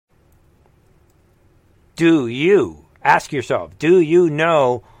ask yourself, do you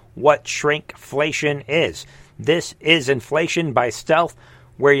know what shrinkflation is? This is inflation by stealth,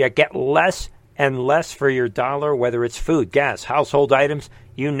 where you get less and less for your dollar, whether it's food, gas, household items,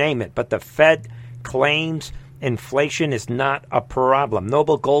 you name it. But the Fed claims inflation is not a problem.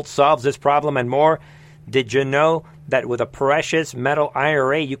 Noble Gold solves this problem and more. Did you know that with a precious metal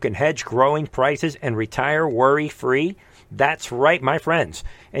IRA, you can hedge growing prices and retire worry-free? That's right, my friends.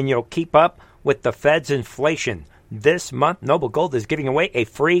 And you'll keep up with the Fed's inflation. This month, Noble Gold is giving away a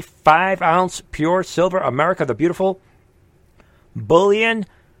free 5-ounce pure silver America the Beautiful bullion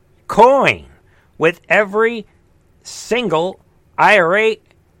coin with every single IRA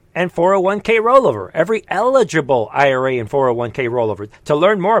and 401k rollover, every eligible IRA and 401k rollover. To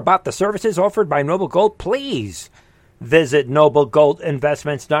learn more about the services offered by Noble Gold, please visit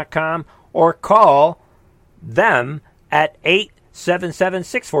noblegoldinvestments.com or call them at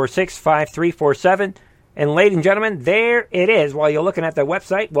 877-646-5347. And ladies and gentlemen, there it is. While you're looking at the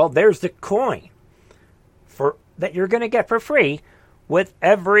website, well, there's the coin that you're going to get for free with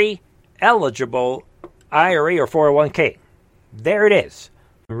every eligible IRA or 401k. There it is.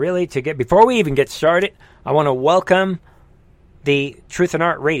 Really, before we even get started, I want to welcome the Truth and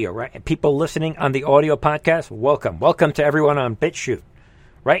Art Radio, right? People listening on the audio podcast, welcome. Welcome to everyone on BitChute,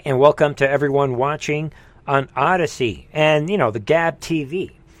 right? And welcome to everyone watching on Odyssey and, the Gab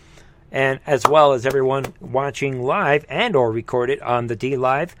TV. And as well as everyone watching live and or recorded on the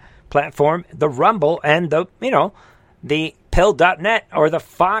DLive platform, the Rumble, and the Pill.net or the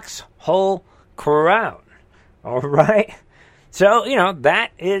Foxhole crowd. All right? So,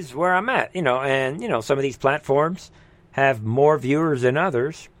 that is where I'm at, and, some of these platforms have more viewers than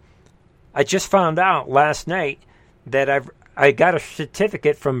others. I just found out last night that I got a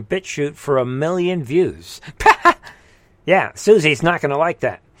certificate from BitChute for 1 million views. Yeah, Susie's not going to like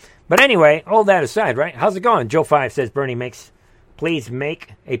that. But anyway, all that aside, right? How's it going? Joe 5 says, Bernie, please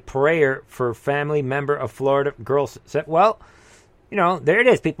make a prayer for family member of Florida girl. Well, there it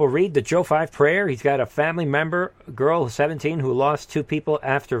is. People read the Joe 5 prayer. He's got a family member, a girl 17, who lost 2 people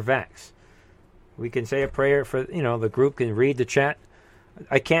after vax. We can say a prayer for, the group can read the chat.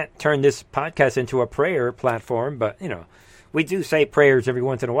 I can't turn this podcast into a prayer platform, but, we do say prayers every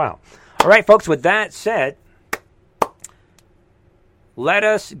once in a while. All right, folks, with that said, let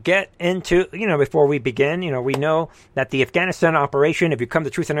us get into, before we begin, we know that the Afghanistan operation, if you come to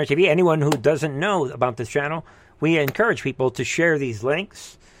Truth and Art TV, anyone who doesn't know about this channel, we encourage people to share these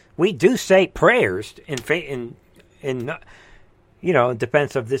links. We do say prayers in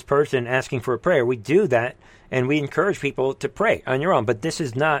defense of this person asking for a prayer. We do that, and we encourage people to pray on your own. But this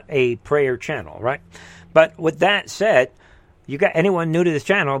is not a prayer channel, right? But with that said, you got anyone new to this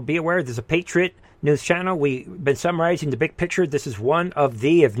channel, be aware there's a Patriot News channel. We've been summarizing the big picture. This is one of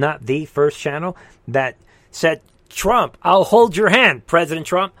the, if not the first channel that said, Trump, I'll hold your hand, President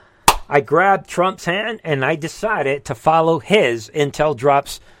Trump. I grabbed Trump's hand and I decided to follow his intel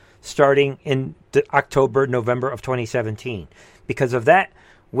drops starting in October, November of 2017. Because of that,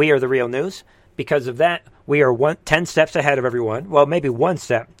 we are the real news. Because of that, we are 10 steps ahead of everyone. Well, maybe one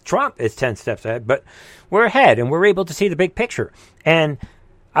step. Trump is 10 steps ahead, but we're ahead and we're able to see the big picture. And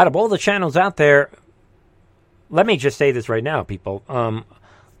out of all the channels out there, let me just say this right now, people.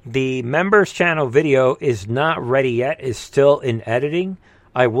 The members channel video is not ready yet. It's still in editing.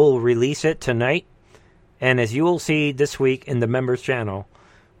 I will release it tonight. And as you will see this week in the members channel,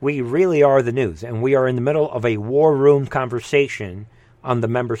 we really are the news. And we are in the middle of a war room conversation on the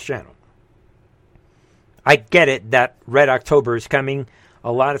members channel. I get it that Red October is coming.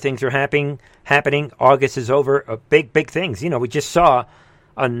 A lot of things are happening. August is over. Big things. We just saw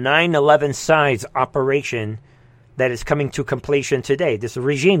a 9/11 size operation that is coming to completion today. This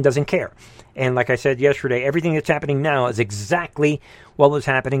regime doesn't care. And like I said yesterday, everything that's happening now is exactly what was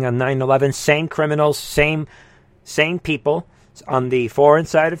happening on 9/11. Same criminals, same people on the foreign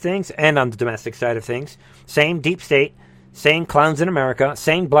side of things and on the domestic side of things. Same deep state, same clowns in America,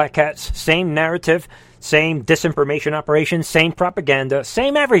 same black cats, same narrative, same disinformation operations, same propaganda,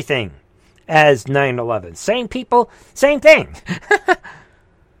 same everything as 9/11. Same people, same thing.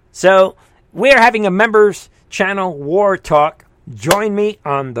 So we're having a members channel war talk. Join me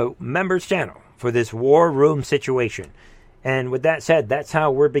on the members channel for this war room situation. And with that said, that's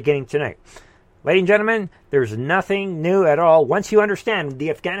how we're beginning tonight. Ladies and gentlemen, there's nothing new at all. Once you understand the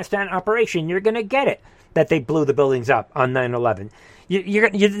Afghanistan operation, you're going to get it that they blew the buildings up on 9/11.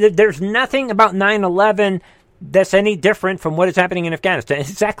 There's nothing about 9/11 that's any different from what is happening in Afghanistan.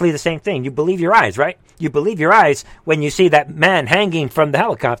 It's exactly the same thing. You believe your eyes, right? You believe your eyes when you see that man hanging from the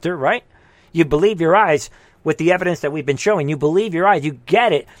helicopter, right? You believe your eyes with the evidence that we've been showing. You believe your eyes. You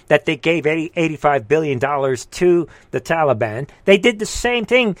get it that they gave $85 billion to the Taliban. They did the same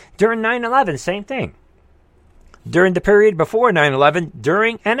thing during 9/11. Same thing. During the period before 9/11,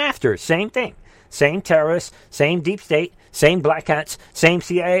 during and after, same thing. Same terrorists, same deep state, same black hats, same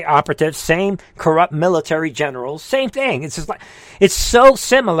CIA operatives, same corrupt military generals, same thing. It's just like, it's so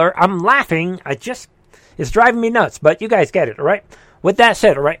similar. I'm laughing. It's driving me nuts, but you guys get it, all right? With that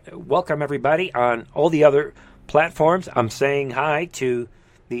said, all right, welcome everybody on all the other platforms. I'm saying hi to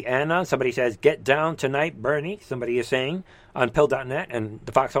the Anna. Somebody says, get down tonight, Bernie. Somebody is saying on pill.net and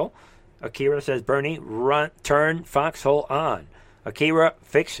the Foxhole. Akira says, Bernie, turn Foxhole on. Akira,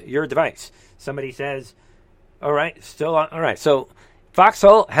 fix your device. Somebody says, all right, still on. All right, so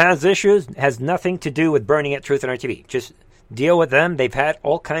Foxhole has issues, has nothing to do with Bernie at Truth and RTV. Just deal with them. They've had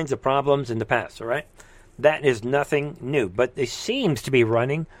all kinds of problems in the past, all right? That is nothing new, but it seems to be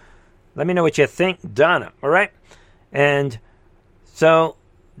running. Let me know what you think, Donna, all right? And so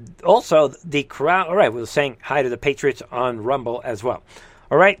also the crowd, all right, we're saying hi to the Patriots on Rumble as well.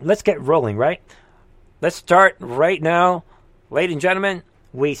 All right, let's get rolling, right? Let's start right now. Ladies and gentlemen,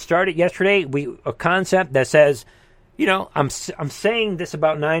 we started yesterday a concept that says, you know, I'm saying this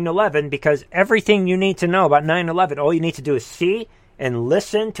about 9/11 because everything you need to know about 9/11, all you need to do is see and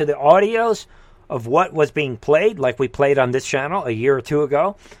listen to the audios of what was being played, like we played on this channel a year or two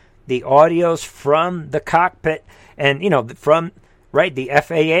ago, the audios from the cockpit and, you know, from, right, the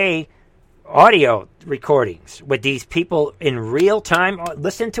FAA audio recordings with these people in real time.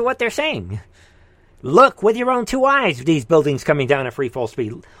 Listen to what they're saying. Look with your own two eyes, these buildings coming down at free fall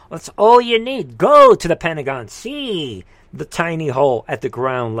speed. That's all you need. Go to the Pentagon. See the tiny hole at the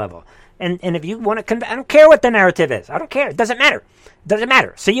ground level. And if you want to, I don't care what the narrative is. I don't care. It doesn't matter. It doesn't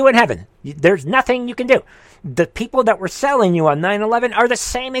matter. See you in heaven. There's nothing you can do. The people that were selling you on 9/11 are the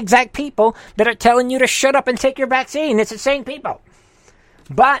same exact people that are telling you to shut up and take your vaccine. It's the same people.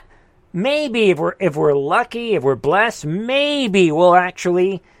 But maybe if we're lucky, if we're blessed, maybe we'll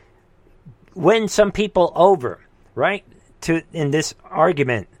actually win some people over, right? In this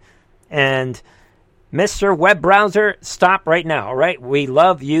argument. And Mr. Web Browser, stop right now, all right? We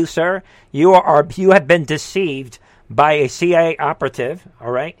love you, sir. You have been deceived by a CIA operative,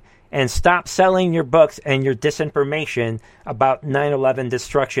 all right? And stop selling your books and your disinformation about 9/11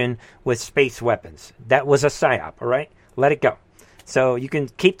 destruction with space weapons. That was a psyop, all right? Let it go. So you can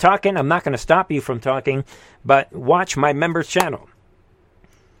keep talking. I'm not going to stop you from talking, but watch my members' channel.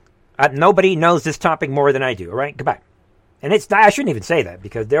 Nobody knows this topic more than I do, all right? Goodbye. And I shouldn't even say that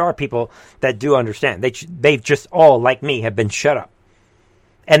because there are people that do understand. They've just all, like me, have been shut up.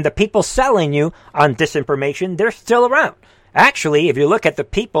 And the people selling you on disinformation, they're still around. Actually, if you look at the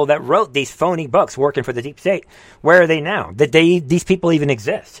people that wrote these phony books working for the deep state, where are they now? Did these people even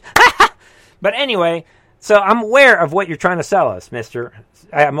exist? But anyway, so I'm aware of what you're trying to sell us, mister.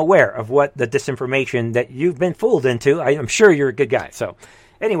 I'm aware of what the disinformation that you've been fooled into. I'm sure you're a good guy. So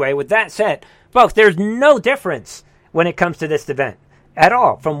anyway, with that said, folks, there's no difference when it comes to this event at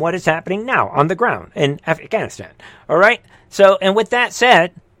all from what is happening now on the ground in Afghanistan. All right? So, and with that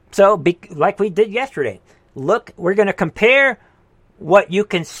said, like we did yesterday, look, we're going to compare what you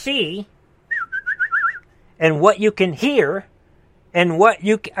can see and what you can hear and what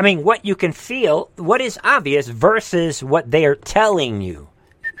you can feel, what is obvious versus what they are telling you.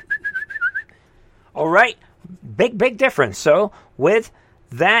 All right? Big difference. So, with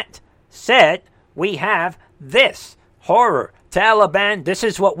that said, we have this horror, Taliban. This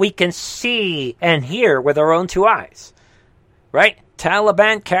is what we can see and hear with our own two eyes. Right?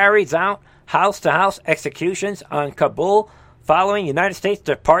 Taliban carries out house-to-house executions on Kabul following United States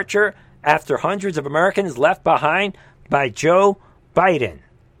departure after hundreds of Americans left behind by Joe Biden.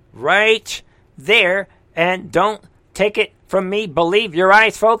 Right there. And don't take it from me. Believe your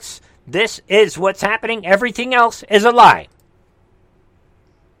eyes, folks. This is what's happening. Everything else is a lie.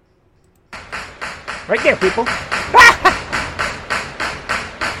 Right there, people.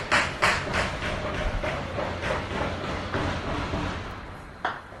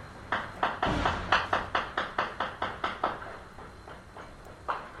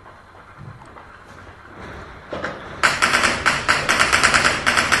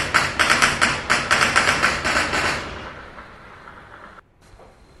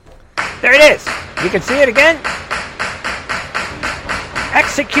 There it is. You can see it again.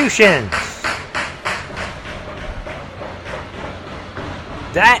 Executions.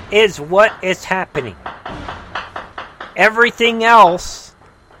 That is what is happening. Everything else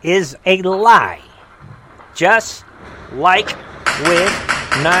is a lie. Just like with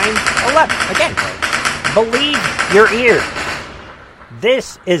 9/11. Again, believe your ears.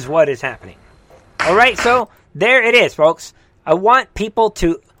 This is what is happening. All right, so there it is, folks. I want people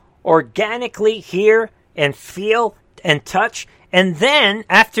to organically hear and feel and touch, and then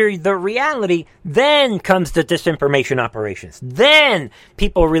after the reality, then comes the disinformation operations. Then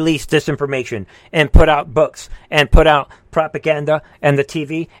people release disinformation and put out books and put out propaganda and the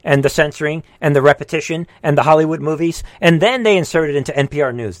TV and the censoring and the repetition and the Hollywood movies, and then they insert it into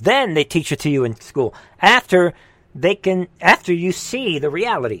NPR News. Then they teach it to you in school. After you see the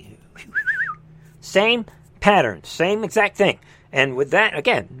reality. Same pattern, same exact thing. And with that,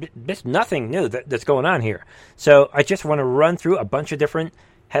 again, there's nothing new that's going on here. So I just want to run through a bunch of different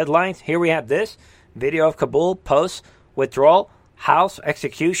headlines. Here we have this video of Kabul posts withdrawal, House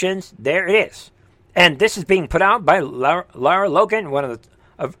executions. There it is. And this is being put out by Lara Logan, one of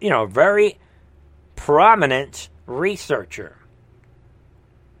the, very prominent researcher.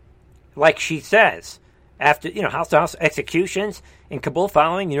 Like she says, after, house-to-house executions in Kabul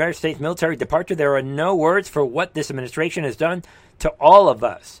following the United States military departure, there are no words for what this administration has done to all of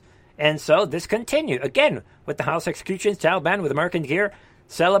us. And so this continued, again, with the house executions, Taliban with American gear,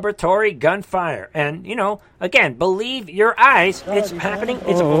 celebratory gunfire. And, again, believe your eyes. It's happening.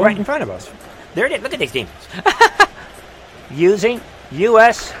 It's right in front of us. There it is. Look at these demons. Using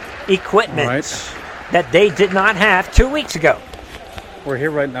U.S. equipment that they did not have 2 weeks ago. We're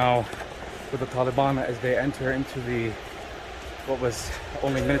here right now with the Taliban as they enter into what was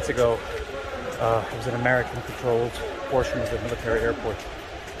only minutes ago, it was an American-controlled portion of the military airport.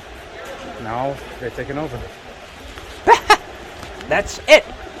 Now they're taking over. That's it.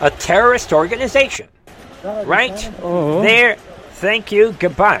 A terrorist organization. Right? There. Thank you.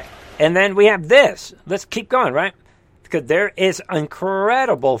 Goodbye. And then we have this. Let's keep going, right? Because there is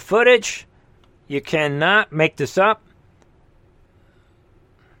incredible footage. You cannot make this up.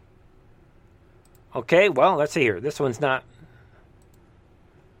 Okay, well, let's see here. This one's not.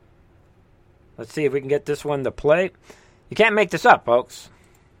 Let's see if we can get this one to play. You can't make this up, folks.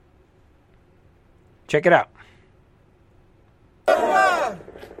 Check it out.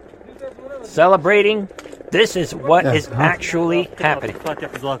 Celebrating. This is what is actually happening.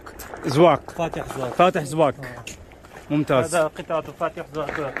 زواق فاتح زواق ممتاز. هذا قطعة فاتح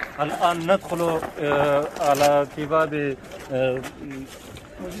زواق. الآن ندخل على في باب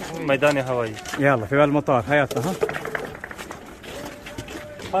ميدان هوائي. يلا في باب المطار حياتنا ها.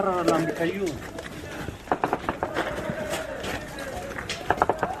 قرر الأمريكيون.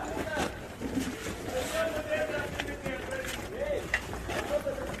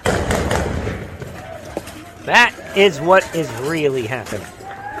 That is what is really happening.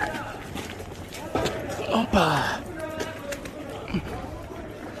 Opa.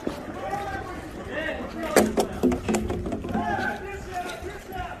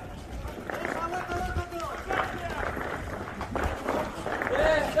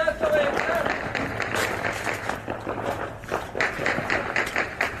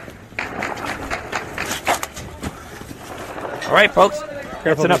 All right, folks.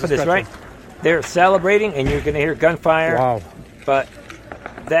 That's enough of this, right? They're celebrating, and you're going to hear gunfire. Wow. But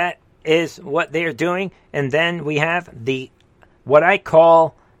that is what they're doing. And then we have what I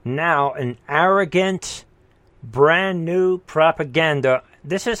call now an arrogant, brand new propaganda.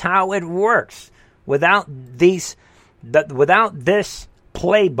 This is how it works. Without this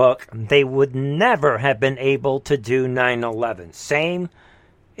playbook, they would never have been able to do 9/11. Same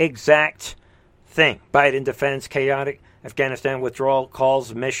exact thing. Biden defends chaotic Afghanistan withdrawal,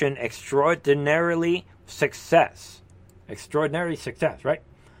 calls mission extraordinary success, right?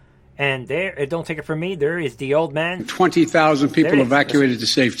 And there, don't take it from me, there is the old man. 20,000 people evacuated to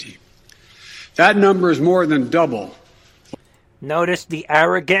safety. That number is more than double. Notice the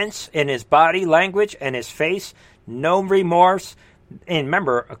arrogance in his body language and his face. No remorse. And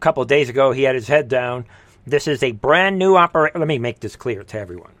remember, a couple of days ago, he had his head down. This is a brand new operation. Let me make this clear to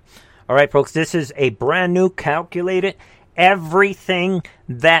everyone. All right, folks, this is a brand new calculated. Everything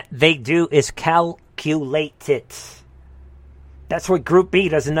that they do is calculated. That's what Group B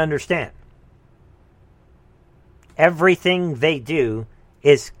doesn't understand. Everything they do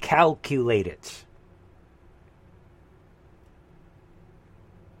is calculated.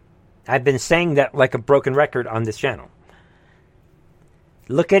 I've been saying that like a broken record on this channel.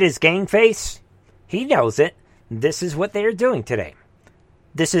 Look at his game face. He knows it. This is what they are doing today.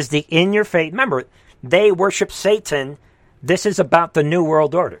 This is the in-your-face. Remember, they worship Satan. This is about the New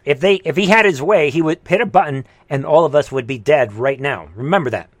World Order. If he had his way, he would hit a button and all of us would be dead right now. Remember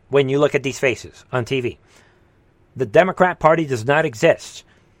that when you look at these faces on TV. The Democrat Party does not exist.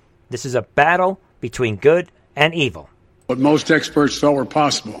 This is a battle between good and evil. What most experts thought were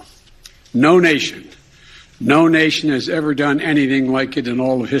possible. No nation has ever done anything like it in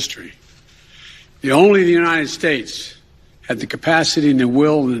all of history. Only the United States had the capacity and the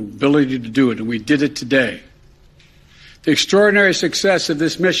will and ability to do it, and we did it today. The extraordinary success of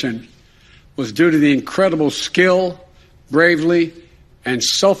this mission was due to the incredible skill, bravery, and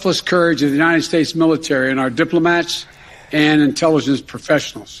selfless courage of the United States military and our diplomats and intelligence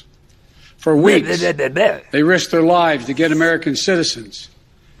professionals. For weeks, they risked their lives to get American citizens,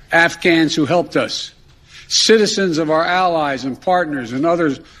 Afghans who helped us, citizens of our allies and partners and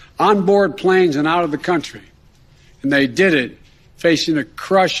others on board planes and out of the country. And they did it facing a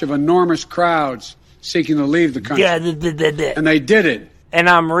crush of enormous crowds seeking to leave the country. And they did it. And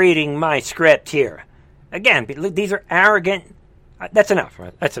I'm reading my script here. Again, these are arrogant. That's enough,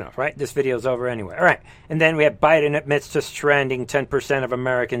 right? That's enough, right? This video's over anyway. All right. And then we have Biden admits to stranding 10% of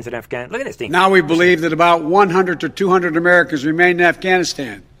Americans in Afghanistan. Look at this thing. Now we believe that about 100 to 200 Americans remain in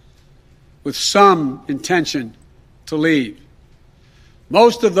Afghanistan with some intention to leave.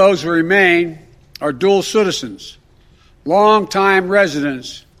 Most of those who remain are dual citizens, long-time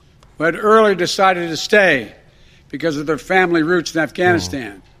residents who had earlier decided to stay because of their family roots in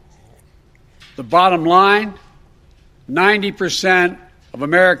Afghanistan. The bottom line, 90% of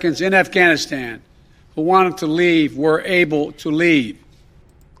Americans in Afghanistan who wanted to leave were able to leave.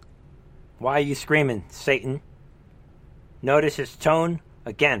 Why are you screaming, Satan? Notice his tone.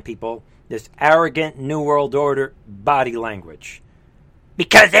 Again, people, this arrogant New World Order body language.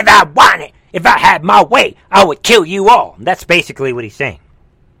 Because if I wanted, if I had my way, I would kill you all. That's basically what he's saying.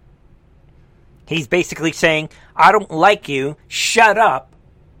 He's basically saying, I don't like you. Shut up.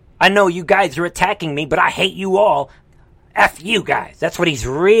 I know you guys are attacking me, but I hate you all. F you guys. That's what he's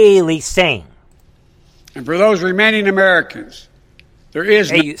really saying. And for those remaining Americans, there is...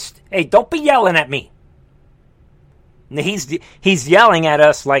 Hey, don't be yelling at me. He's yelling at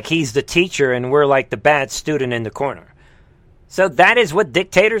us like he's the teacher and we're like the bad student in the corner. So that is what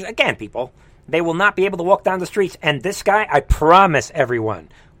dictators, again, people, they will not be able to walk down the streets. And this guy, I promise everyone,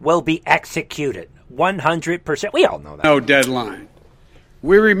 will be executed. 100%. We all know that. No deadline.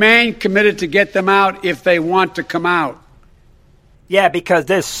 We remain committed to get them out if they want to come out. Yeah, because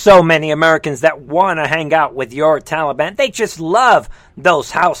there's so many Americans that want to hang out with your Taliban. They just love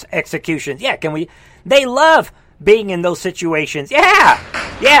those house executions. Yeah, they love being in those situations. Yeah,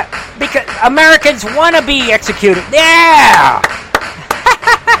 because Americans want to be executed. Yeah.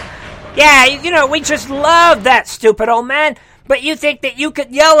 Yeah, we just love that stupid old man. But you think that you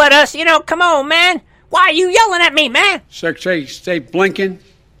could yell at us? Come on, man. Why are you yelling at me, man? Secretary of State Blinken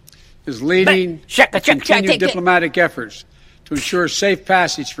is leading continued diplomatic efforts to ensure safe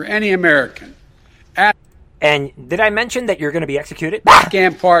passage for any American. And did I mention that you're going to be executed?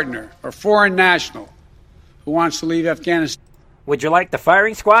 Afghan partner or foreign national who wants to leave Afghanistan. Would you like the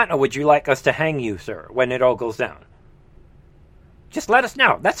firing squad, or would you like us to hang you, sir, when it all goes down? Just let us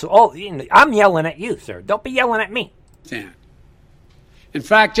know. That's all. I'm yelling at you, sir. Don't be yelling at me. In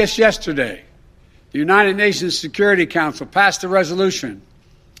fact, just yesterday, the United Nations Security Council passed a resolution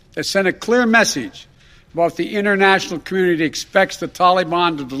that sent a clear message about the international community expects the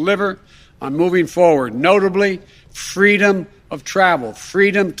Taliban to deliver on moving forward, notably freedom of travel,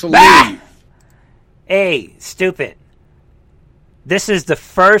 freedom to leave. Hey, stupid. This is the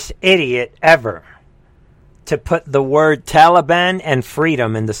first idiot ever to put the word Taliban and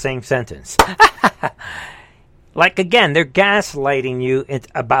freedom in the same sentence. Like, again, they're gaslighting you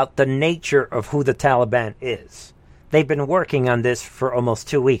about the nature of who the Taliban is. They've been working on this for almost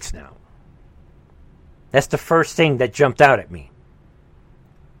 2 weeks now. That's the first thing that jumped out at me.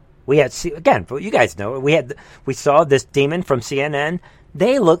 We had, again, you guys know, we saw this demon from CNN.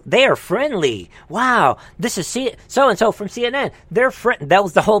 They are friendly. Wow, this is so-and-so from CNN. They're friend. That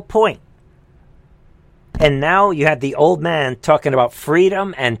was the whole point. And now you have the old man talking about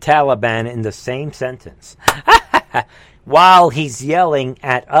freedom and Taliban in the same sentence. While he's yelling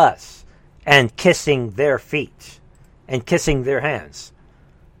at us and kissing their feet and kissing their hands.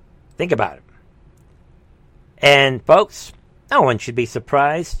 Think about it. And folks, no one should be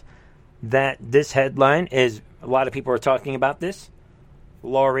surprised that this headline is, a lot of people are talking about this.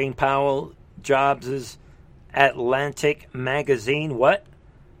 Laurene Powell, Jobs' Atlantic magazine, what?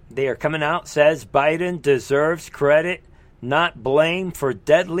 They are coming out, says Biden deserves credit, not blame for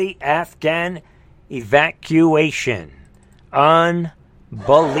deadly Afghan evacuation. Unbelievable.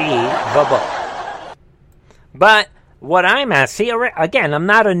 But what I'm asking, again, I'm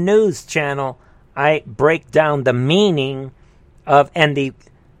not a news channel. I break down the meaning of and the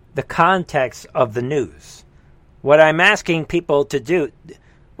context of the news. What I'm asking people to do,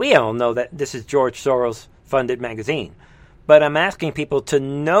 we all know that this is George Soros funded magazine, but I'm asking people to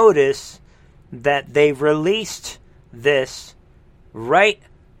notice that they released this right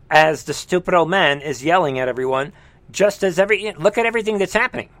as the stupid old man is yelling at everyone, just as look at everything that's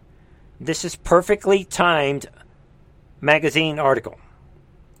happening. This is perfectly timed magazine article.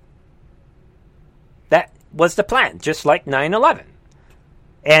 That was the plan, just like 9/11.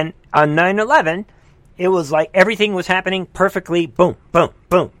 And on 9/11, it was like everything was happening perfectly. Boom, boom,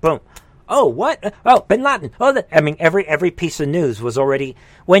 boom, boom. Oh, what? Oh, Bin Laden. Oh, every piece of news was already.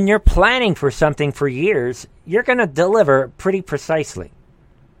 When you're planning for something for years, you're going to deliver pretty precisely.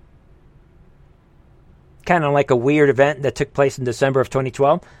 Kind of like a weird event that took place in December of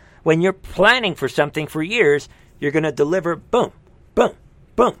 2012. When you're planning for something for years, you're going to deliver. Boom, boom,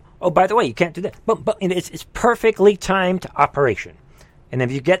 boom. Oh, by the way, you can't do that. Boom, boom. And it's perfectly timed operation. And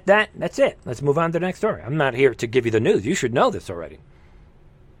if you get that, that's it. Let's move on to the next story. I'm not here to give you the news. You should know this already.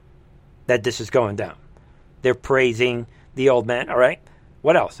 That this is going down. They're praising the old man. All right.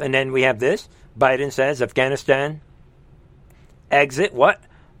 What else? And then we have this. Biden says Afghanistan exit what?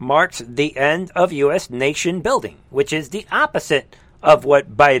 Marks the end of U.S. nation building, which is the opposite of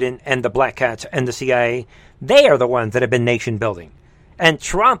what Biden and the Black Hats and the CIA, they are the ones that have been nation building. And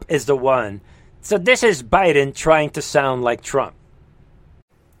Trump is the one. So this is Biden trying to sound like Trump.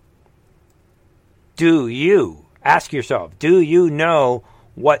 Do you, ask yourself, do you know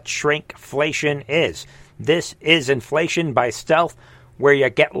what shrinkflation is? This is inflation by stealth, where you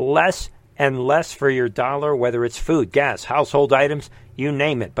get less and less for your dollar, whether it's food, gas, household items, you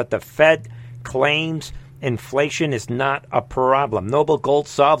name it. But the Fed claims inflation is not a problem. Noble Gold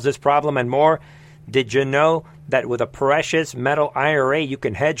solves this problem and more. Did you know that with a precious metal IRA, you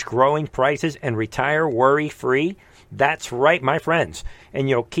can hedge growing prices and retire worry-free? That's right, my friends. And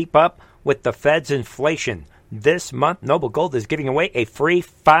you'll keep up with the Fed's inflation. This month, Noble Gold is giving away a free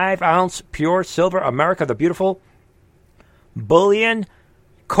 5-ounce pure silver America the Beautiful bullion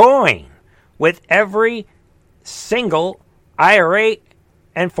coin with every single IRA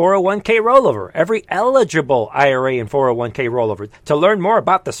and 401k rollover, every eligible IRA and 401k rollover. To learn more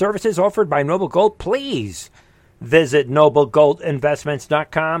about the services offered by Noble Gold, please visit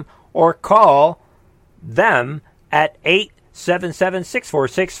noblegoldinvestments.com or call them at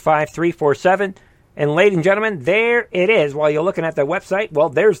 877-646-5347. And ladies and gentlemen, there it is. While you're looking at the website, well,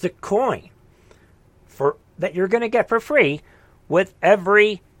 there's the coin that you're going to get for free with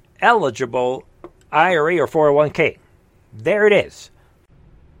every eligible IRA or 401k. There it is.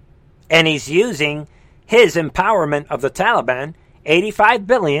 And he's using his empowerment of the Taliban, $85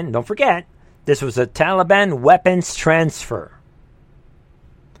 billion. Don't forget, this was a Taliban weapons transfer.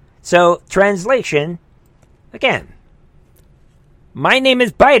 So, translation, again, my name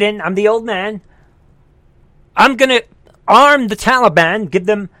is Biden. I'm the old man. I'm going to arm the Taliban, give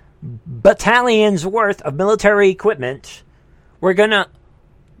them battalions worth of military equipment. We're going to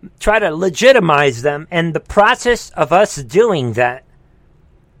try to legitimize them. And the process of us doing that,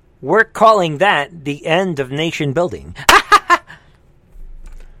 we're calling that the end of nation building.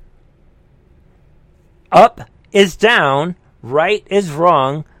 Up is down, right is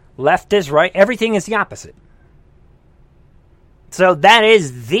wrong, left is right. Everything is the opposite. So that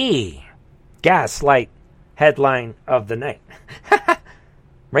is the gaslight headline of the night.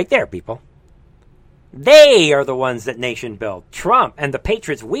 Right there, people. They are the ones that nation build. Trump and the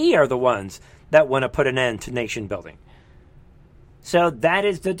Patriots, we are the ones that want to put an end to nation building. So that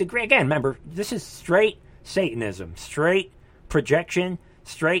is the degree. Again, remember, this is straight Satanism, straight projection,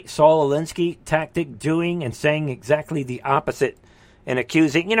 straight Saul Alinsky tactic, doing and saying exactly the opposite and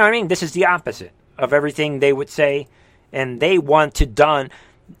accusing. You know what I mean? This is the opposite of everything they would say, and they want to don.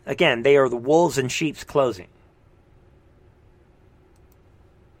 Again, they are the wolves in sheep's clothing.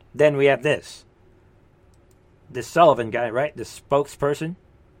 Then we have this Sullivan guy, right? This spokesperson,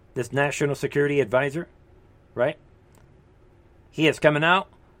 this national security advisor, right? He is coming out.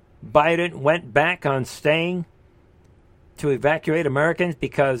 Biden went back on staying to evacuate Americans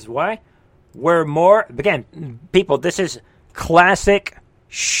because why? We're more, again, people, this is classic,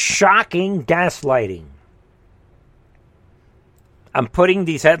 shocking gaslighting. I'm putting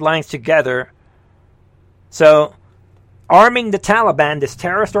these headlines together. So, arming the Taliban, this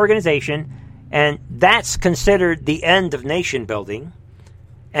terrorist organization, and that's considered the end of nation building.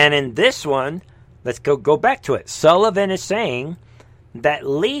 And in this one, let's go back to it. Sullivan is saying that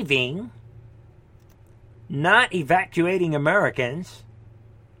leaving, not evacuating Americans,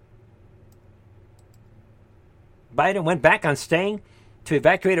 Biden went back on staying to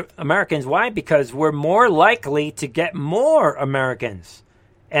evacuate Americans. Why? Because we're more likely to get more Americans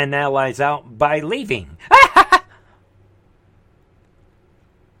and allies out by leaving.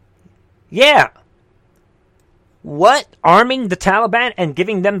 Yeah. What? Arming the Taliban and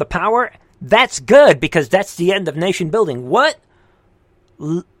giving them the power? That's good because that's the end of nation building. What?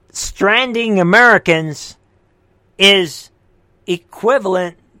 stranding Americans is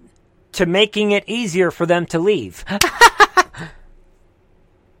equivalent to making it easier for them to leave.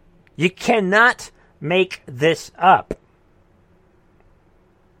 You cannot make this up.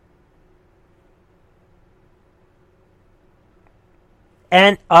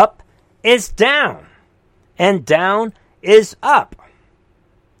 And up is down. And down is up.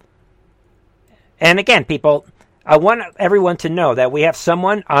 And again, people, I want everyone to know that we have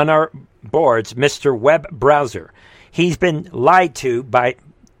someone on our boards, Mr. Web Browser. He's been lied to by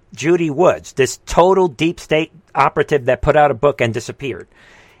Judy Woods, this total deep state operative that put out a book and disappeared.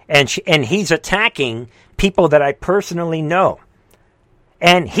 And he's attacking people that I personally know.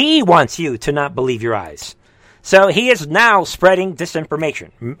 And he wants you to not believe your eyes. So he is now spreading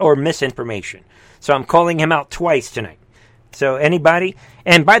disinformation or misinformation. So I'm calling him out twice tonight. So anybody,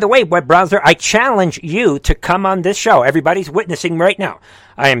 and by the way, Web Browser, I challenge you to come on this show. Everybody's witnessing right now.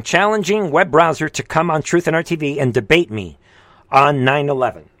 I am challenging Web Browser to come on Truth and Art TV and debate me on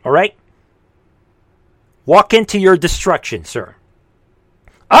 9/11. All right? Walk into your destruction, sir.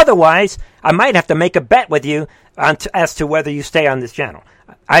 Otherwise, I might have to make a bet with you as to whether you stay on this channel.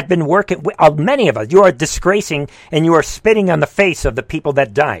 I've been working with many of us. You are disgracing and you are spitting on the face of the people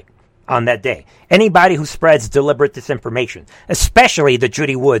that died on that day. Anybody who spreads deliberate disinformation, especially the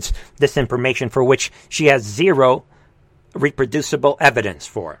Judy Woods disinformation for which she has zero reproducible evidence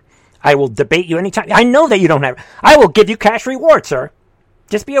for. I will debate you anytime. I know that you don't have. I will give you cash reward, sir.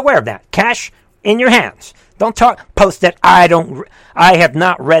 Just be aware of that. Cash in your hands. Don't post that I have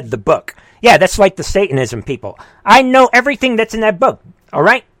not read the book. Yeah, that's like the Satanism people. I know everything that's in that book. All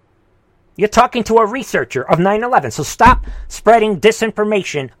right? You're talking to a researcher of 9/11, so stop spreading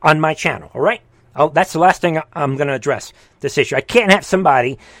disinformation on my channel, all right? Oh, that's the last thing I'm going to address, this issue. I can't have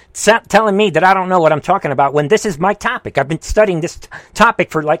somebody telling me that I don't know what I'm talking about when this is my topic. I've been studying this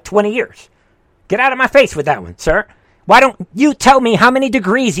topic for like 20 years. Get out of my face with that one, sir. Why don't you tell me how many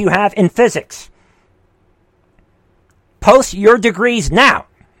degrees you have in physics? Post your degrees now.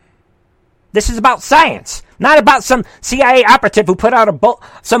 This is about science, not about some CIA operative who put out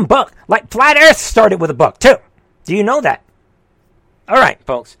some book. Like Flat Earth started with a book, too. Do you know that? All right,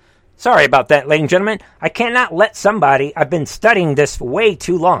 folks. Sorry about that, ladies and gentlemen. I cannot let somebody... I've been studying this way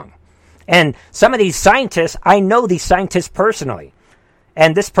too long. And some of these scientists, I know these scientists personally.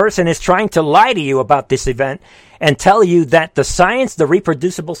 And this person is trying to lie to you about this event and tell you that the science, the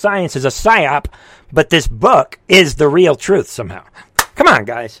reproducible science, is a psyop, but this book is the real truth somehow. Come on,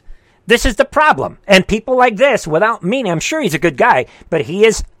 guys. This is the problem. And people like this, without meaning, I'm sure he's a good guy, but he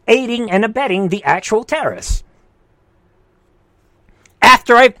is aiding and abetting the actual terrorists.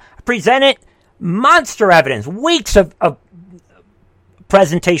 After I presented monster evidence, weeks of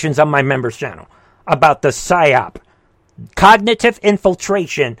presentations on my members' channel about the PSYOP, cognitive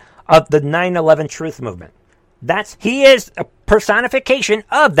infiltration of the 9/11 truth movement. He is a personification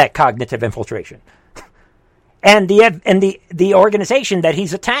of that cognitive infiltration. And the organization that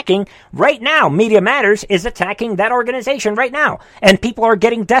he's attacking right now, Media Matters, is attacking that organization right now. And people are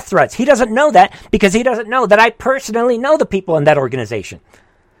getting death threats. He doesn't know that because he doesn't know that I personally know the people in that organization.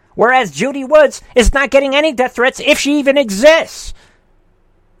 Whereas Judy Woods is not getting any death threats if she even exists.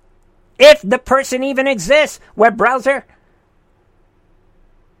 If the person even exists, Web Browser.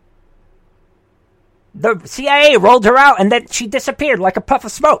 The CIA rolled her out and then she disappeared like a puff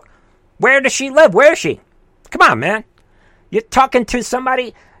of smoke. Where does she live? Where is she? Come on, man. You're talking to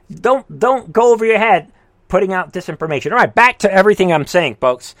somebody. Don't go over your head putting out disinformation. All right, back to everything I'm saying,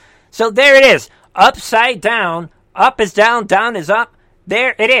 folks. So there it is. Upside down. Up is down. Down is up.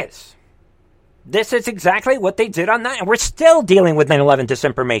 There it is. This is exactly what they did on 9. And we're still dealing with 9/11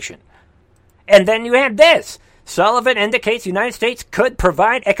 disinformation. And then you have this. Sullivan indicates the United States could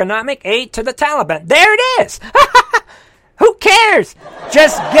provide economic aid to the Taliban. There it is. Who cares?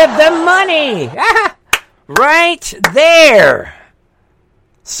 Just give them money. Right there.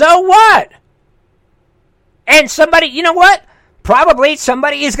 So what? And somebody, you know what? Probably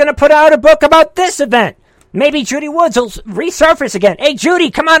somebody is going to put out a book about this event. Maybe Judy Woods will resurface again. Hey,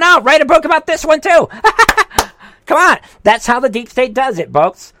 Judy, come on out. Write a book about this one, too. Come on. That's how the deep state does it,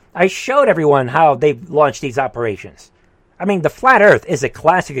 folks. I showed everyone how they've launched these operations. I mean, the Flat Earth is a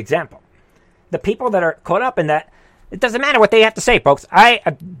classic example. The people that are caught up in that, it doesn't matter what they have to say, folks. I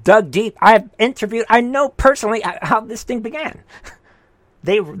have dug deep. I've interviewed. I know personally how this thing began.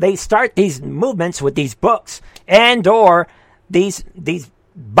 They start these movements with these books and or these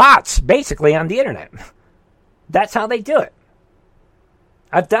bots, basically, on the internet. That's how they do it.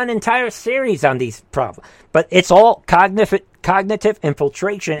 I've done entire series on these problems. But it's all cognitive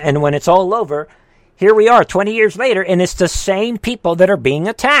infiltration. And when it's all over, here we are 20 years later, and it's the same people that are being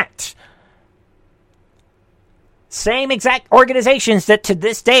attacked. Same exact organizations that to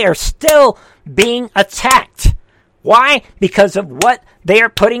this day are still being attacked. Why? Because of what they are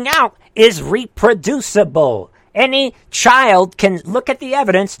putting out is reproducible. Any child can look at the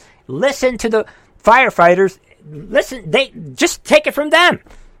evidence, listen to the firefighters, they just take it from them.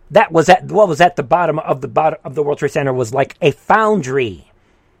 That was at what was at the bottom of the World Trade Center was like a foundry.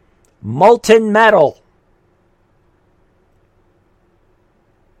 Molten metal.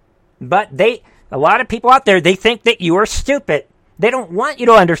 But a lot of people out there, they think that you are stupid. They don't want you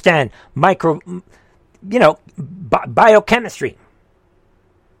to understand biochemistry.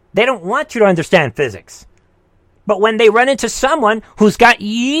 They don't want you to understand physics. But when they run into someone who's got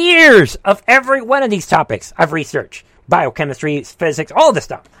years of every one of these topics of research, biochemistry, physics, all this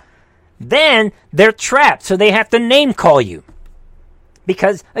stuff, then they're trapped. So they have to name call you.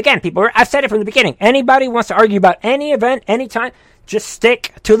 Because, again, I've said it from the beginning. Anybody wants to argue about any event, anytime, just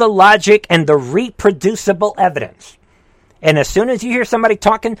stick to the logic and the reproducible evidence. And as soon as you hear somebody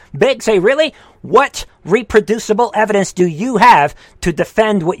talking big, say, really? What reproducible evidence do you have to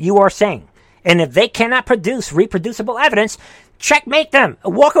defend what you are saying? And if they cannot produce reproducible evidence, checkmate them.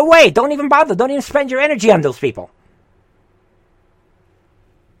 Walk away. Don't even bother. Don't even spend your energy on those people.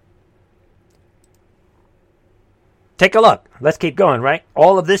 Take a look. Let's keep going, right?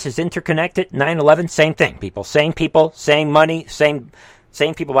 All of this is interconnected. 9/11, same thing, people. Same people, same money, same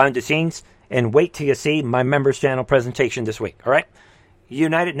people behind the scenes. And wait till you see my members channel presentation this week, all right?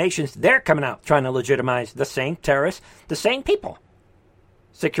 United Nations, they're coming out trying to legitimize the same terrorists, the same people.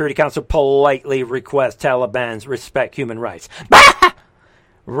 Security Council politely requests Taliban's respect human rights.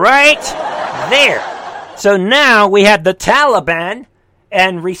 Right there. So now we have the Taliban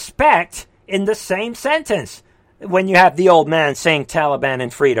and respect in the same sentence. When you have the old man saying Taliban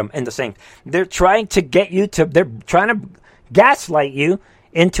and freedom in the same, they're trying to they're trying to gaslight you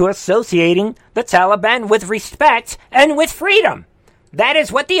into associating the Taliban with respect and with freedom. That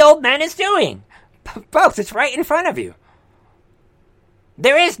is what the old man is doing. Folks, it's right in front of you.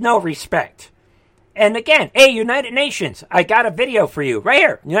 There is no respect. And again, hey, United Nations, I got a video for you right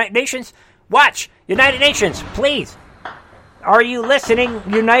here. United Nations, watch. United Nations, please. Are you listening,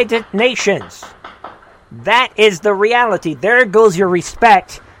 United Nations? That is the reality. There goes your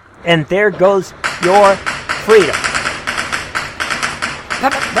respect, and there goes your freedom.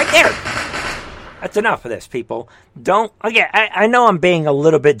 Right there. That's enough of this, people. I know I'm being a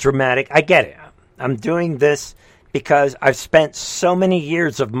little bit dramatic. I get it. I'm doing this because I've spent so many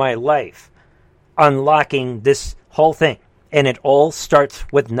years of my life unlocking this whole thing. And it all starts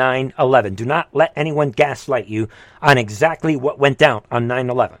with 9/11. Do not let anyone gaslight you on exactly what went down on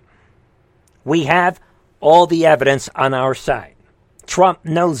 9/11. We have all the evidence on our side. Trump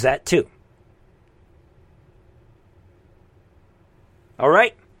knows that too. All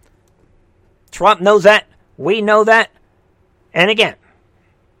right? Trump knows that. We know that. And again.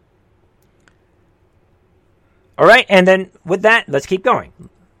 All right? And then with that, let's keep going.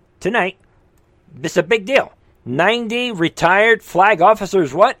 Tonight, this is a big deal. 90 retired flag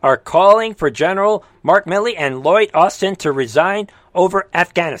officers, are calling for General Mark Milley and Lloyd Austin to resign over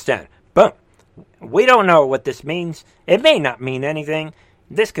Afghanistan. Boom. We don't know what this means. It may not mean anything.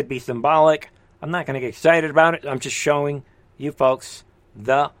 This could be symbolic. I'm not going to get excited about it. I'm just showing you folks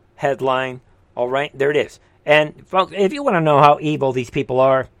the headline. All right, there it is. And folks, if you want to know how evil these people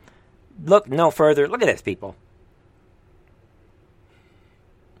are, look no further. Look at this, people.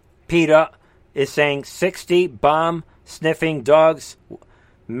 PETA is saying 60 bomb-sniffing dogs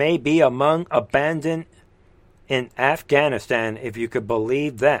may be among abandoned in Afghanistan, if you could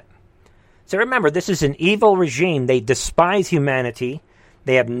believe that. So remember, this is an evil regime. They despise humanity.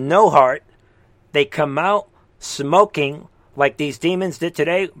 They have no heart. They come out smoking like these demons did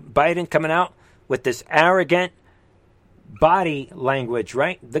today. Biden coming out with this arrogant body language,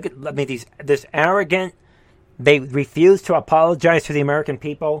 right? Look at this arrogant. They refuse to apologize to the American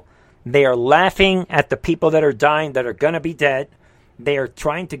people. They are laughing at the people that are dying, that are going to be dead. They are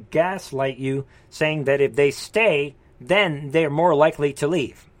trying to gaslight you, saying that if they stay, then they're more likely to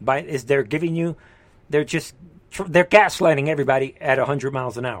leave. They're gaslighting everybody at 100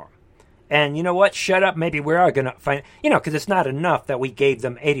 miles an hour. And you know what? Shut up. Maybe we are going to find, because it's not enough that we gave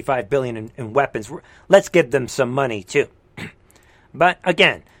them $85 billion in weapons. Let's give them some money too. But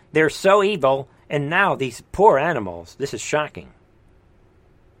again, they're so evil. And now these poor animals, this is shocking.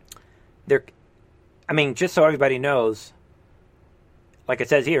 Just so everybody knows, like it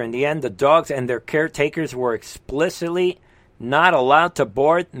says here, in the end, the dogs and their caretakers were explicitly not allowed to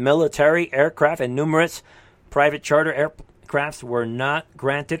board military aircraft, and numerous private charter aircrafts were not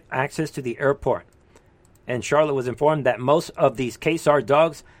granted access to the airport. and Charlotte was informed that most of these KSAR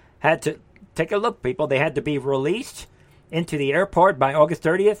dogs had to, take a look, people, they had to be released into the airport by August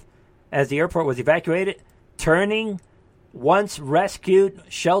 30th as the airport was evacuated, turning once rescued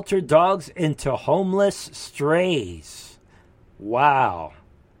sheltered dogs into homeless strays. Wow.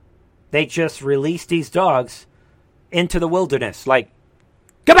 They just released these dogs into the wilderness. Like,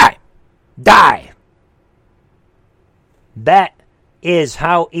 goodbye. Die. That is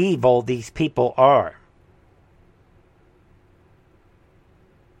how evil these people are.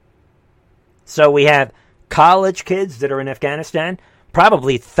 So we have college kids that are in Afghanistan,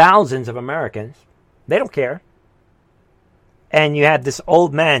 probably thousands of Americans. They don't care. And you have this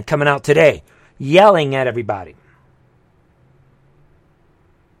old man coming out today yelling at everybody.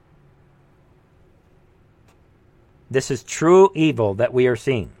 This is true evil that we are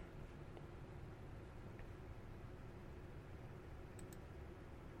seeing.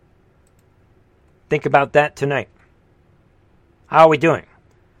 Think about that tonight. How are we doing?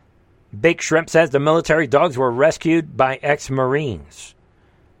 Big Shrimp says the military dogs were rescued by ex-Marines.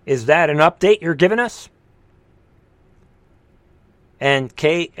 Is that an update you're giving us? And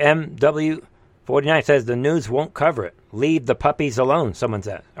KMW49 says the news won't cover it. Leave the puppies alone, someone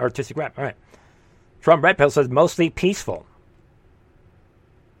says. Artistic rap. All right. Trump Red Pill says mostly peaceful.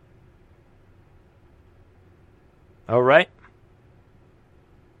 All right.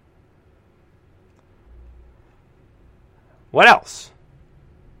 What else?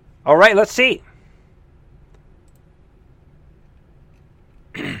 All right, let's see.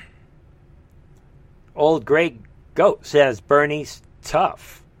 Old Gray Goat says Bernie's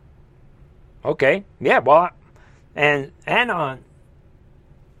tough. Okay, yeah, well, and on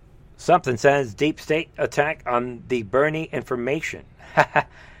something says deep state attack on the Bernie information.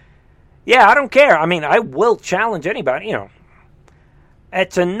 Yeah, I don't care. I mean, I will challenge anybody, you know.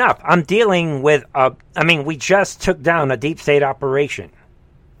 It's enough. I'm dealing with we just took down a deep state operation.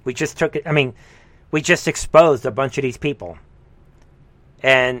 We just took it. We just exposed a bunch of these people.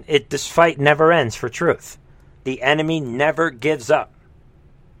 And this fight never ends for truth. The enemy never gives up.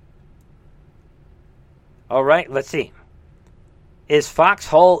 All right, let's see. Is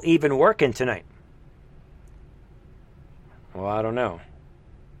Foxhole even working tonight? Well, I don't know.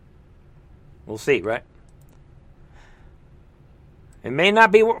 We'll see, right? It may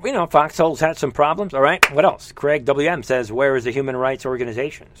not be, Foxhole's had some problems. All right, what else? Craig WM says, where is the human rights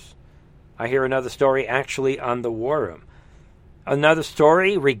organizations? I hear another story actually on the War Room. Another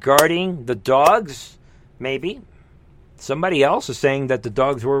story regarding the dogs, maybe. Somebody else is saying that the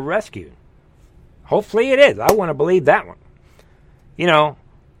dogs were rescued. Hopefully it is. I want to believe that one. All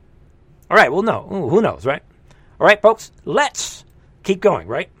right, well, no. Who knows, right? All right, folks, let's keep going,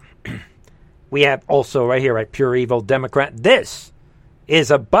 right? We have also right here, right, Pure Evil Democrat. This is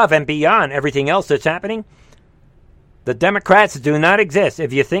above and beyond everything else that's happening. The Democrats do not exist.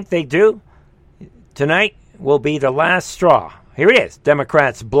 If you think they do, tonight will be the last straw. Here it is.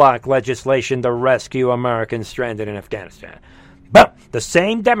 Democrats block legislation to rescue Americans stranded in Afghanistan. But the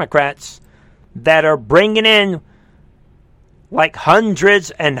same Democrats that are bringing in like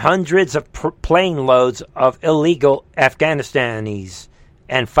hundreds and hundreds of plane loads of illegal Afghanistanis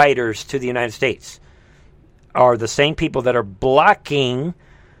and fighters to the United States are the same people that are blocking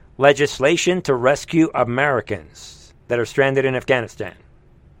legislation to rescue Americans that are stranded in Afghanistan.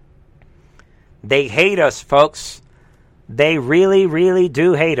 They hate us, folks. They really, really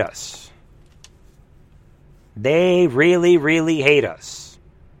do hate us. They really, really hate us.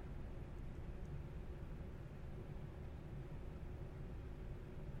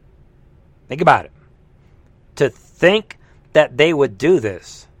 Think about it. To think that they would do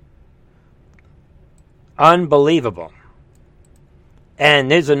this. Unbelievable.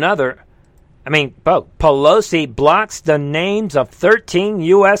 And there's another. Pelosi blocks the names of 13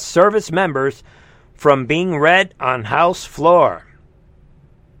 U.S. service members from being read on House floor.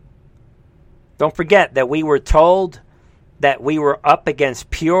 Don't forget that we were told that we were up against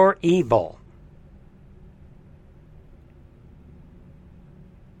pure evil.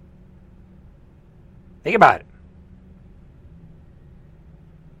 Think about it.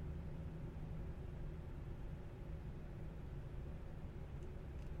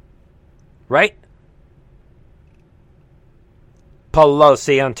 Right?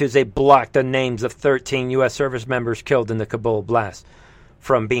 Pelosi on Tuesday blocked the names of 13 U.S. service members killed in the Kabul blast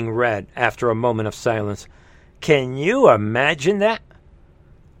from being read after a moment of silence. Can you imagine that?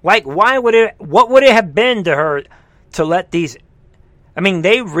 Like, what would it have been to her to let these...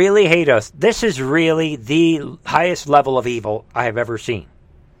 they really hate us. This is really the highest level of evil I have ever seen.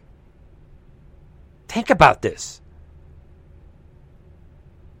 Think about this.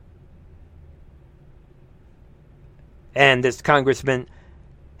 And this Congressman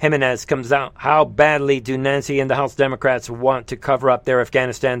Jimenez comes out. How badly do Nancy and the House Democrats want to cover up their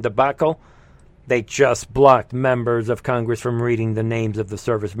Afghanistan debacle? They just blocked members of Congress from reading the names of the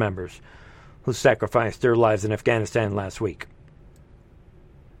service members who sacrificed their lives in Afghanistan last week.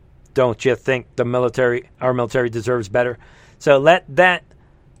 Don't you think our military deserves better? So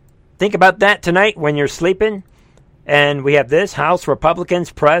think about that tonight when you're sleeping. And we have this: House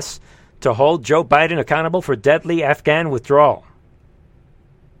Republicans press to hold Joe Biden accountable for deadly Afghan withdrawal.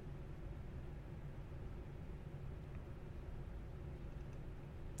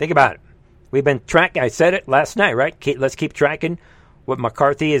 Think about it. We've been tracking, I said it last night, right? Let's keep tracking what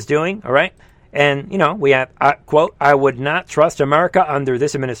McCarthy is doing, all right? And, we have, quote, I would not trust America under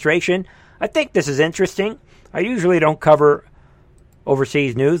this administration. I think this is interesting. I usually don't cover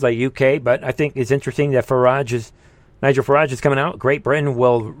overseas news like UK, but I think it's interesting that Nigel Farage is coming out. Great Britain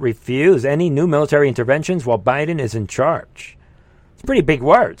will refuse any new military interventions while Biden is in charge. It's pretty big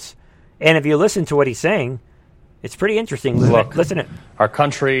words. And if you listen to what he's saying, it's pretty interesting. Listen to it. Our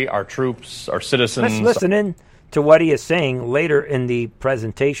country, our troops, our citizens. Let's listen in to what he is saying later in the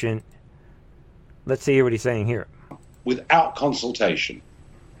presentation. Let's see what he's saying here. Without consultation.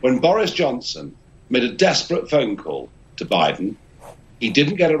 When Boris Johnson made a desperate phone call to Biden, he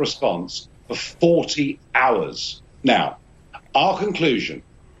didn't get a response for 40 hours. Now, our conclusion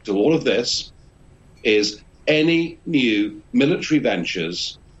to all of this is any new military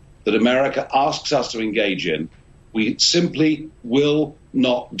ventures that America asks us to engage in, we simply will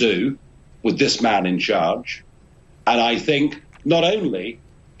not do with this man in charge. And I think not only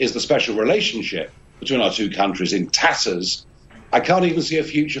is the special relationship between our two countries in tatters, I can't even see a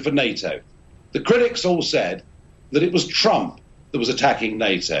future for NATO. The critics all said that it was Trump that was attacking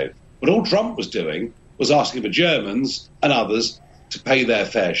NATO. But all Trump was doing was asking the Germans and others to pay their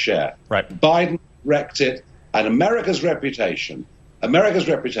fair share. Right. Biden wrecked it, and America's reputation,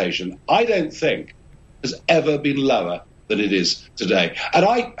 I don't think has ever been lower than it is today. And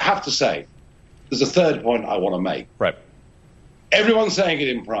I have to say, there's a third point I want to make. Right. Everyone's saying it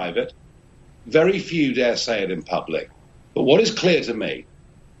in private. Very few dare say it in public. But what is clear to me,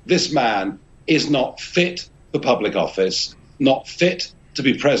 this man is not fit for public office, not fit to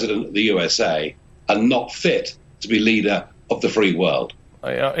be president of the USA, and not fit to be leader of the free world.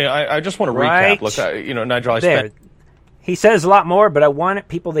 I just want to recap. Look, Nigel, He says a lot more, but I wanted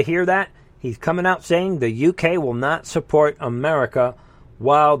people to hear that. He's coming out saying the UK will not support America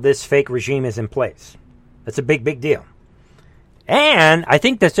while this fake regime is in place. That's a big, big deal. And I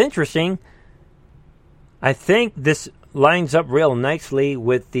think that's interesting. I think this lines up real nicely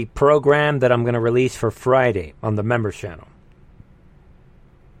with the program that I'm going to release for Friday on the Members Channel.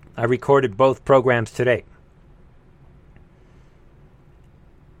 I recorded both programs today.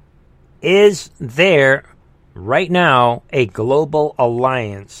 Is there right now a global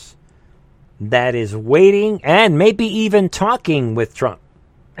alliance that is waiting and maybe even talking with Trump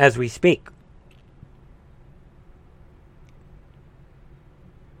as we speak?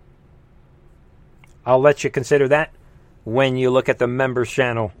 I'll let you consider that when you look at the Members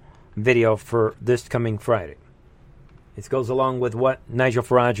Channel video for this coming Friday. It goes along with what Nigel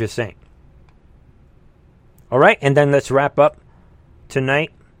Farage is saying. All right, and then let's wrap up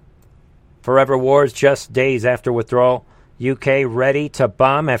tonight. Forever wars just days after withdrawal. UK ready to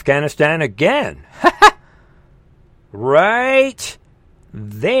bomb Afghanistan again. Right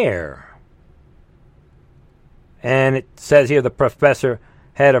there. And it says here the professor,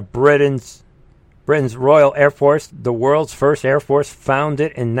 head of Britain's Royal Air Force, the world's first air force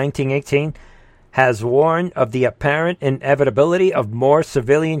founded in 1918, has warned of the apparent inevitability of more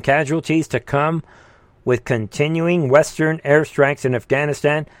civilian casualties to come with continuing Western airstrikes in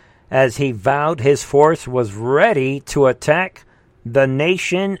Afghanistan, as he vowed his force was ready to attack the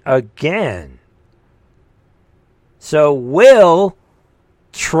nation again. So will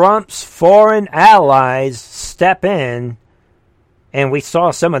Trump's foreign allies step in, and we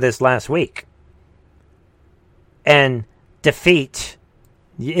saw some of this last week, and defeat,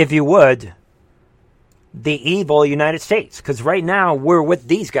 if you would, the evil United States? Because right now we're with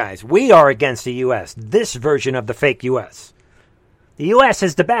these guys. We are against the U.S., this version of the fake U.S. The U.S.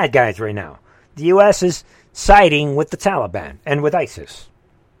 is the bad guys right now. The U.S. is siding with the Taliban and with ISIS.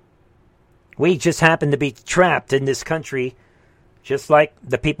 We just happen to be trapped in this country, just like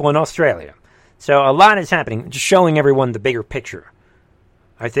the people in Australia. So a lot is happening, just showing everyone the bigger picture.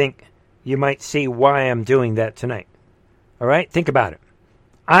 I think you might see why I'm doing that tonight. All right? Think about it.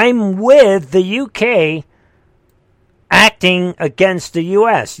 I'm with the UK acting against the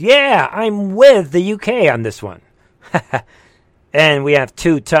US. Yeah, I'm with the UK on this one. And we have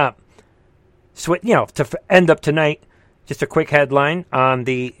two top, to end up tonight, Just a quick headline on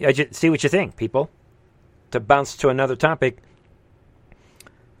the... see what you think, people. To bounce to another topic.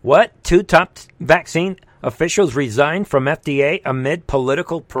 What? 2 top vaccine officials resigned from FDA amid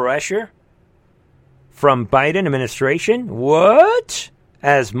political pressure from Biden administration? What?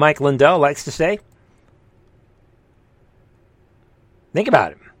 As Mike Lindell likes to say. Think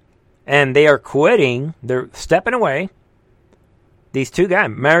about it. And they are quitting. They're stepping away. These 2 guys,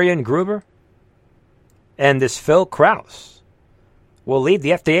 Marion Gruber and this Phil Krause, will leave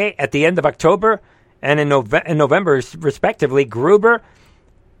the FDA at the end of October and in November, respectively. Gruber,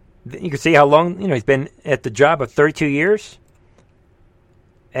 you can see how long, he's been at the job of 32 years.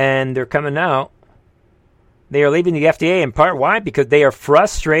 And they're coming out. They are leaving the FDA in part. Why? Because they are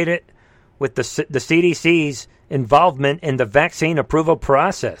frustrated with the CDC's involvement in the vaccine approval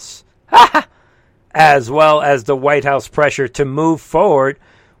process, as well as the White House pressure to move forward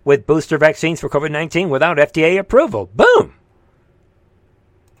with booster vaccines for COVID-19 without FDA approval. Boom!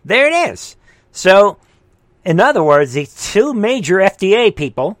 There it is. So, in other words, these 2 major FDA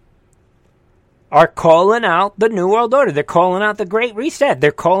people are calling out the New World Order. They're calling out the Great Reset.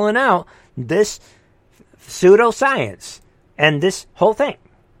 They're calling out this pseudoscience and this whole thing.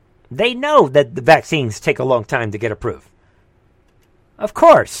 They know that the vaccines take a long time to get approved. Of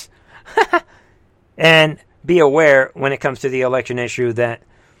course. And be aware when it comes to the election issue that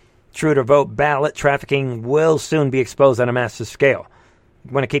true to vote ballot trafficking will soon be exposed on a massive scale.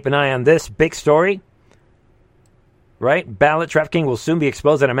 You want to keep an eye on this big story, right? Ballot trafficking will soon be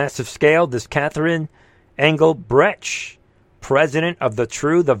exposed on a massive scale. This Catherine Engelbrecht, president of the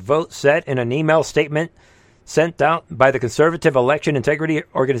True the Vote, said in an email statement sent out by the Conservative Election Integrity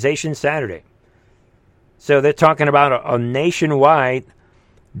Organization Saturday. So they're talking about a nationwide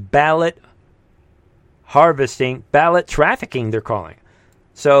ballot harvesting, ballot trafficking, they're calling.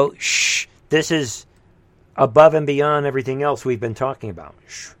 So, this is above and beyond everything else we've been talking about.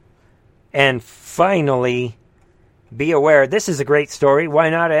 And finally, be aware, this is a great story. Why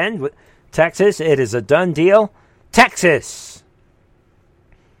not end with Texas? It is a done deal. Texas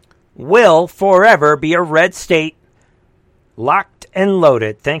will forever be a red state, locked and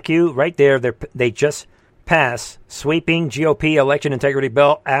loaded. Thank you. Right there, they just passed sweeping GOP election integrity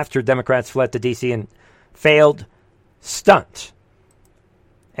bill after Democrats fled to D.C. and failed stunt.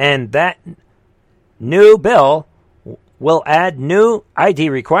 And that new bill will add new ID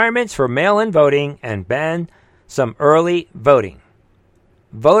requirements for mail-in voting and ban some early voting.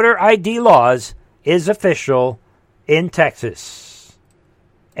 Voter ID laws is official in Texas.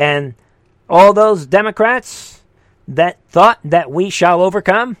 And all those Democrats that thought that we shall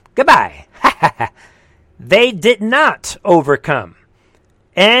overcome, goodbye. They did not overcome.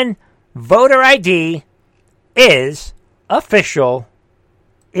 And voter ID is official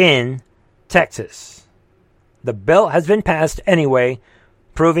in Texas. The bill has been passed anyway,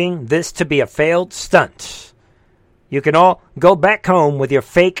 proving this to be a failed stunt. You can all go back home with your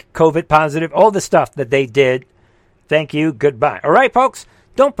fake COVID positive, all the stuff that they did. Thank you. Goodbye. All right, folks,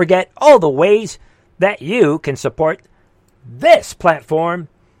 don't forget all the ways that you can support this platform,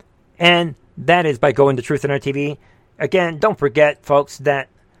 and that is by going to Truth in Our TV. Again, don't forget, folks, that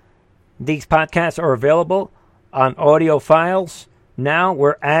these podcasts are available on audio files. Now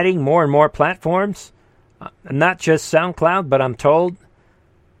we're adding more and more platforms, not just SoundCloud, but I'm told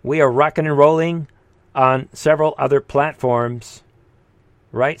we are rocking and rolling on several other platforms,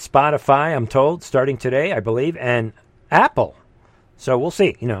 right? Spotify, I'm told, starting today, I believe, and Apple. So we'll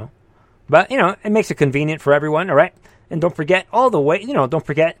see, But, it makes it convenient for everyone, all right? And don't forget all the way, don't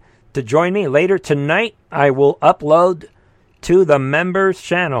forget to join me later tonight. I will upload to the members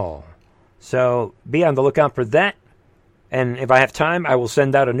channel. So be on the lookout for that. And if I have time, I will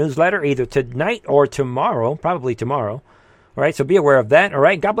send out a newsletter either tonight or tomorrow, probably tomorrow. All right, so be aware of that. All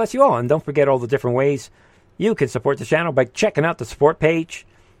right, God bless you all. And don't forget all the different ways you can support the channel by checking out the support page.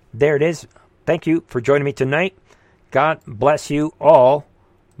 There it is. Thank you for joining me tonight. God bless you all,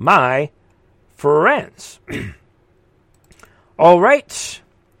 my friends. All right.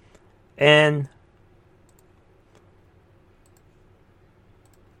 And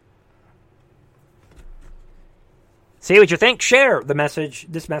see what you think. Share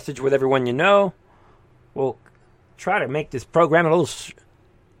this message with everyone you know. We'll try to make this program a little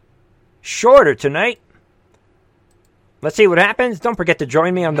shorter tonight. Let's see what happens. Don't forget to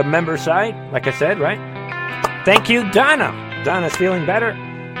join me on the member side, like I said, right? Thank you, Donna. Donna's feeling better.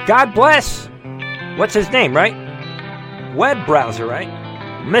 God bless. What's his name, right? Web browser, right?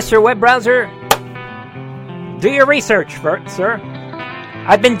 Mr. Web Browser, do your research, sir.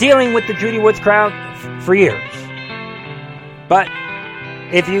 I've been dealing with the Judy Woods crowd for years. But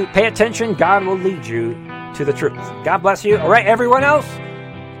if you pay attention, God will lead you to to the truth. God bless you. All right, everyone else,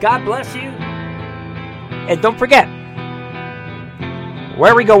 God bless you. And don't forget,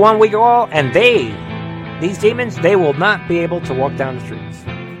 where we go one, we go all, and these demons, they will not be able to walk down the streets.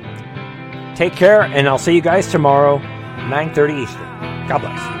 Take care, and I'll see you guys tomorrow, 9:30 Eastern. God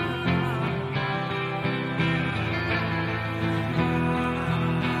bless.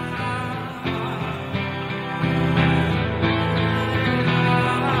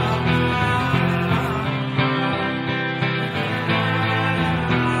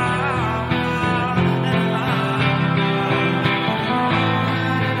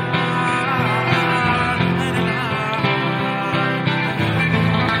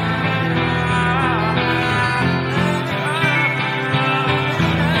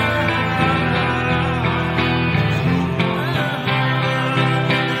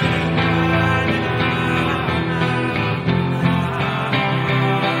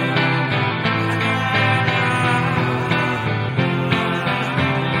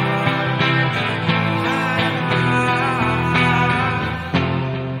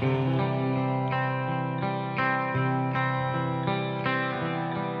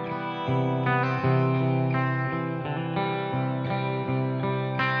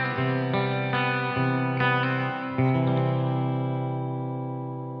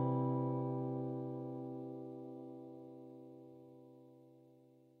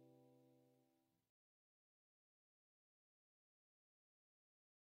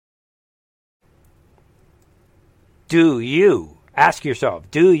 Ask yourself,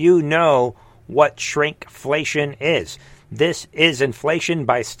 do you know what shrinkflation is? This is inflation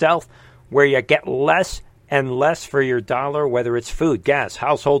by stealth, where you get less and less for your dollar, whether it's food, gas,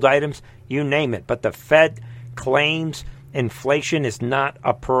 household items, you name it. But the Fed claims inflation is not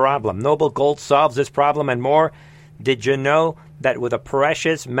a problem. Noble Gold solves this problem and more. Did you know that with a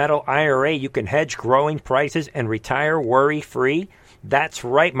precious metal IRA, you can hedge growing prices and retire worry-free? That's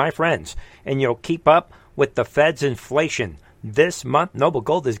right, my friends. And you'll keep up with the Fed's inflation. This month, Noble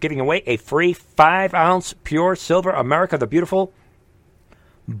Gold is giving away a free 5-ounce pure silver America the Beautiful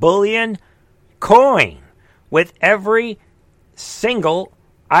bullion coin with every single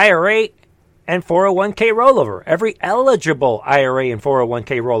IRA and 401k rollover, every eligible IRA and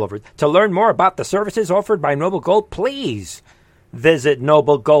 401k rollover. To learn more about the services offered by Noble Gold, please visit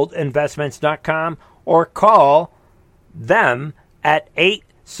noblegoldinvestments.com or call them at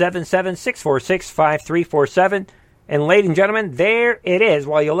 877-646-5347. And ladies and gentlemen, there it is.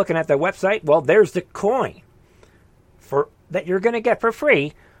 While you're looking at the website, well, there's the coin that you're going to get for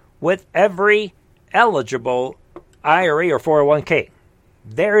free with every eligible IRA or 401k.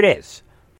 There it is.